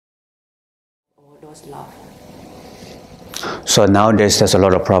was love. So nowadays there's a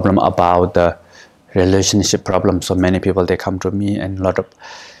lot of problem about the relationship problem. So many people, they come to me and a lot of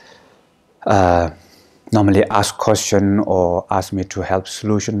normally ask question or ask me to help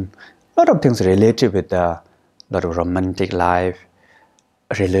solution. A lot of things related with the lot of romantic life,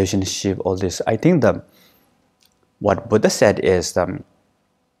 relationship, all this. I think what Buddha said is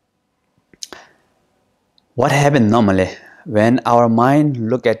what happens normally when our mind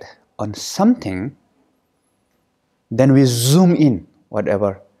look at on something, then we zoom in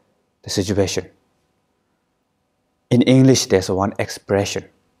whatever the situation. In English, there's one expression.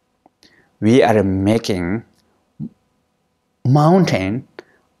 We are making mountain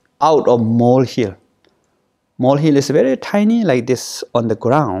out of molehill. Molehill is very tiny like this on the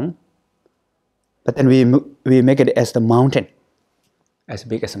ground, but then we make it as the mountain, as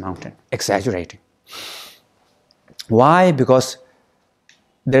big as a mountain, exaggerating. Why? Because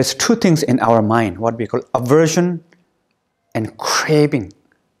there's two things in our mind, what we call aversion and craving,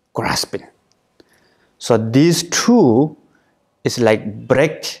 grasping. So these two is like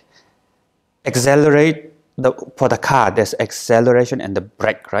brake, accelerate. For the car, there's acceleration and the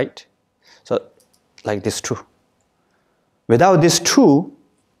brake, right? So like these two. Without these two,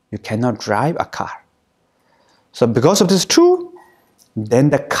 you cannot drive a car. So because of these two, then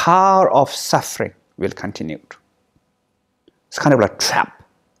the car of suffering will continue. It's kind of like a trap.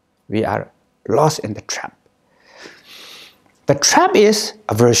 We are lost in the trap. The trap is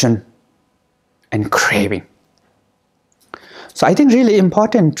aversion and craving. So I think really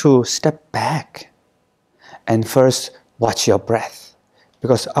important to step back and first watch your breath.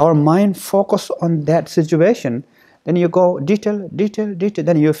 Because our mind focus on that situation, then you go detail,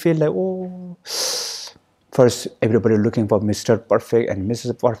 then you feel like, oh, first everybody looking for Mr. Perfect and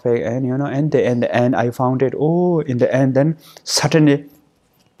Mrs. Perfect, and and in the end I found it, oh, in the end, then suddenly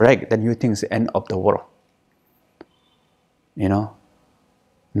break, then you think it's the end of the world.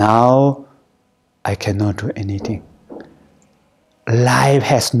 Now I cannot do anything. Life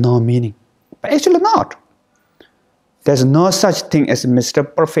has no meaning. But actually not. There's no such thing as Mr.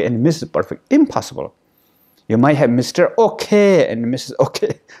 Perfect and Mrs. Perfect. Impossible. You might have Mr. Okay and Mrs.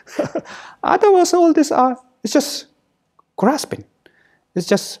 Okay. Otherwise, all this it's just grasping. It's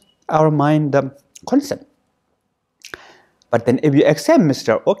just our mind concept. But then if you accept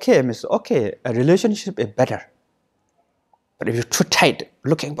Mr. Okay, Mrs. Okay, a relationship is better. But if you're too tight,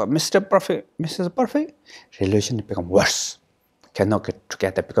 looking for Mr. Perfect, Mrs. Perfect, relationship becomes worse. Cannot get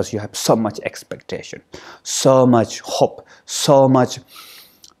together because you have so much expectation, so much hope, so much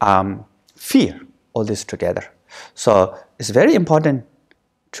fear, all this together. So it's very important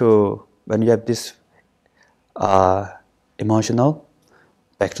to, when you have this emotional,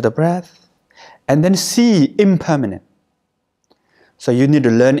 back to the breath, and then see impermanent. So you need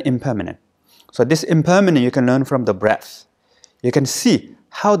to learn impermanent. So this impermanent you can learn from the breath. You can see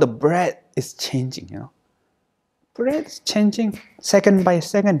how the breath is changing, Breath is changing second by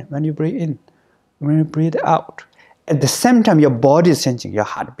second when you breathe in, when you breathe out. At the same time, your body is changing, your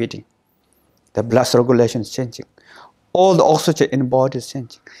heart beating. The blood circulation is changing. All the oxygen in the body is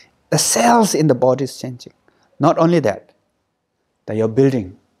changing. The cells in the body is changing. Not only that your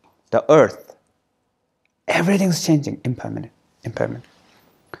building, the earth, everything is changing, impermanent.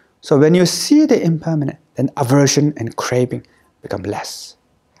 So when you see the impermanent, then aversion and craving become less.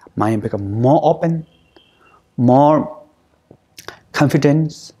 Mind becomes more open, more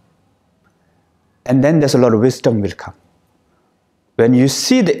confidence, and then there's a lot of wisdom will come. When you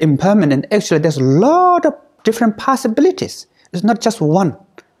see the impermanent, actually there's a lot of different possibilities. It's not just one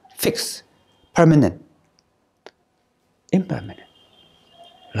fixed, permanent, impermanent.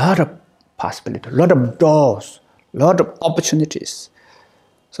 A lot of possibilities, a lot of doors, a lot of opportunities.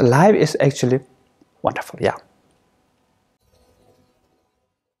 So life is actually wonderful, yeah.